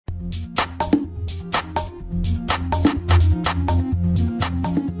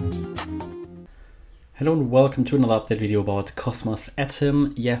Hello and welcome to another update video about Cosmos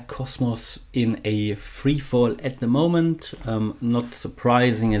Atom. Yeah, Cosmos in a free fall at the moment. Not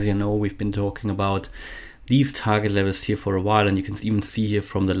surprising, as you know, we've been talking about these target levels here for a while, and you can even see here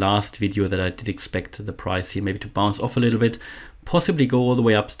from the last video that I did expect the price here maybe to bounce off a little bit, possibly go all the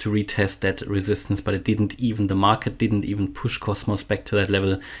way up to retest that resistance, but it didn't even, the market didn't even push Cosmos back to that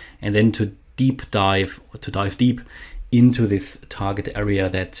level, and then to dive deep into this target area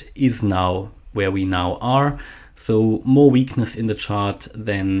that is now where we now are. So more weakness in the chart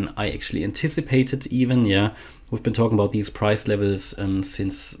than I actually anticipated even. Yeah, we've been talking about these price levels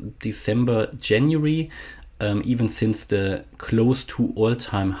since December, January, even since the close to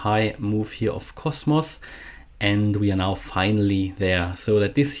all-time high move here of Cosmos, and we are now finally there. So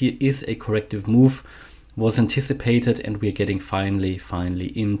that this here is a corrective move was anticipated, and we're getting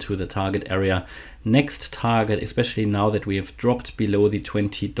finally into the target area. Next target, especially now that we have dropped below the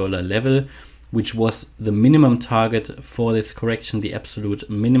 $20 level, which was the minimum target for this correction, the absolute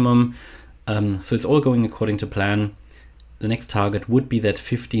minimum. So it's all going according to plan. The next target would be that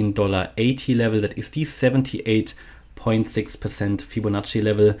 $15.80 level. That is the 78.6% Fibonacci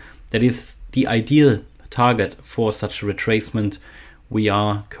level. That is the ideal target for such a retracement. We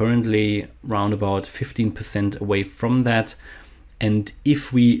are currently around about 15% away from that. And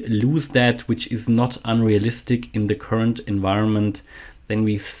if we lose that, which is not unrealistic in the current environment, then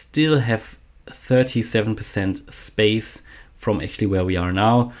we still have 37% space from actually where we are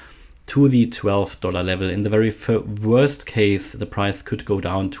now to the $12 level. In the very worst case, the price could go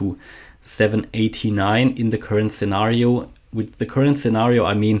down to $7.89 in the current scenario. With the current scenario,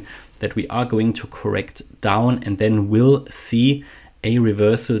 I mean that we are going to correct down and then we'll see a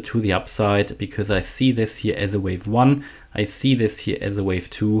reversal to the upside, because I see this here as a wave 1, I see this here as a wave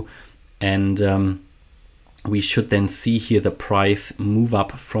 2, and we should then see here the price move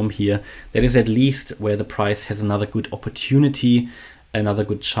up from here. That is at least where the price has another good opportunity, another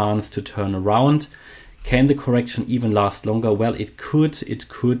good chance to turn around. Can the correction even last longer? Well, it could,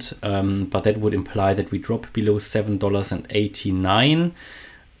 but that would imply that we drop below $7.89.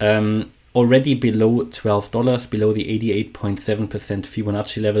 Already below $12, below the 88.7%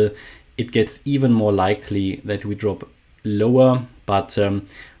 Fibonacci level. It gets even more likely that we drop lower, but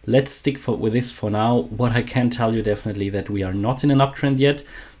let's stick with this for now. What I can tell you definitely that we are not in an uptrend yet,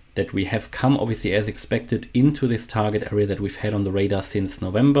 that we have come obviously as expected into this target area that we've had on the radar since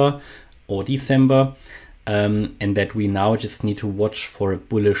November or December, and that we now just need to watch for a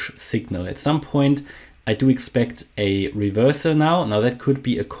bullish signal. At some point, I do expect a reversal now. Now that could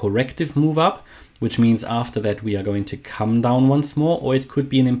be a corrective move up, which means after that we are going to come down once more, or it could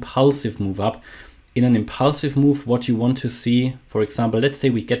be an impulsive move up. In an impulsive move, what you want to see, for example, let's say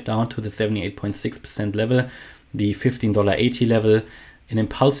we get down to the 78.6% level, the $15.80 level. An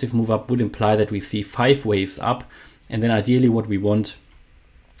impulsive move up would imply that we see 5 waves up, and then ideally what we want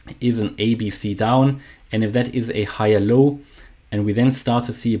is an ABC down. And if that is a higher low and we then start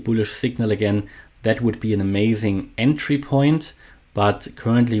to see a bullish signal again, that would be an amazing entry point, but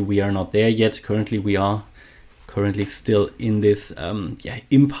currently we are not there yet. Currently we are still in this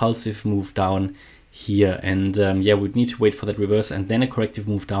impulsive move down here, and yeah, we'd need to wait for that reverse and then a corrective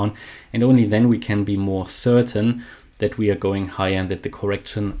move down, and only then we can be more certain that we are going higher and that the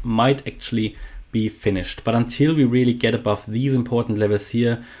correction might actually be finished. But until we really get above these important levels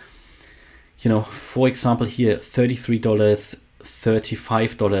here, you know, for example here, $33,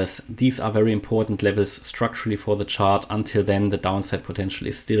 $35, these are very important levels structurally for the chart. Until then, the downside potential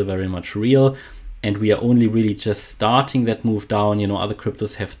is still very much real, and we are only really just starting that move down. You know, other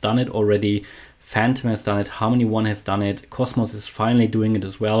cryptos have done it already. Phantom has done it, Harmony One has done it, Cosmos is finally doing it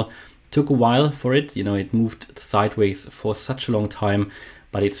as well. Took a while for it, you know, it moved sideways for such a long time,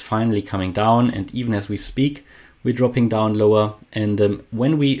 but it's finally coming down, and even as we speak, we're dropping down lower. And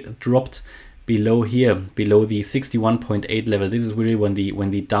when we dropped below here, below the 61.8 level, this is really when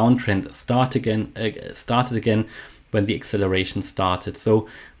the downtrend started again, when the acceleration started. So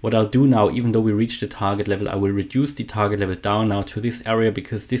what I'll do now, even though we reached the target level, I will reduce the target level down now to this area,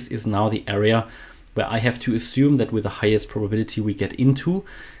 because this is now the area where I have to assume that with the highest probability we get into,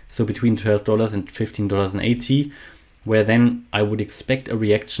 so between $12 and $15.80, where then I would expect a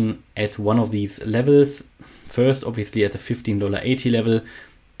reaction at one of these levels. First, obviously at the $15.80 level,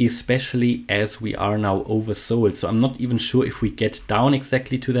 especially as we are now oversold. So I'm not even sure if we get down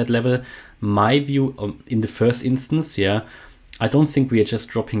exactly to that level. My view in the first instance, yeah, I don't think we are just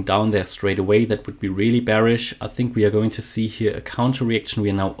dropping down there straight away. That would be really bearish. I think we are going to see here a counter reaction.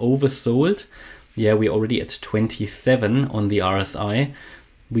 We are now oversold. Yeah, we're already at 27 on the RSI.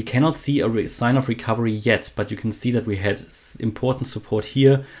 We cannot see a sign of recovery yet, but you can see that we had important support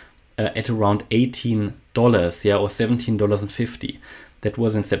here at around $18, yeah, or $17.50. That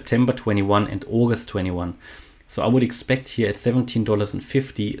was in September 21 and August 21. So I would expect here at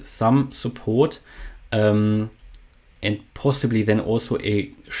 $17.50 some support, and possibly then also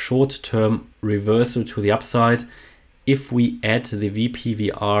a short-term reversal to the upside. If we add the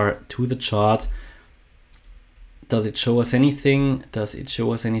VPVR to the chart, does it show us anything? Does it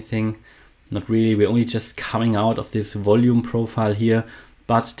show us anything? Not really. We're only just coming out of this volume profile here.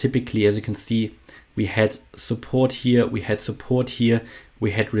 But typically, as you can see, we had support here, we had support here,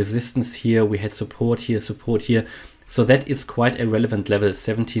 we had resistance here, we had support here, support here. So that is quite a relevant level,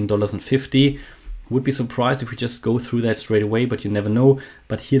 $17.50. Would be surprised if we just go through that straight away, but you never know.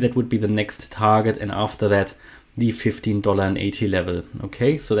 But here that would be the next target, and after that, the $15.80 level.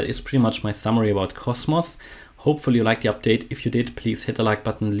 Okay, so that is pretty much my summary about Cosmos. Hopefully you liked the update. If you did, please hit the like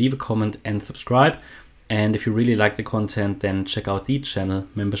button, leave a comment and subscribe. And if you really like the content, then check out the channel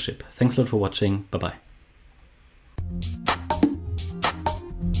membership. Thanks a lot for watching. Bye-bye.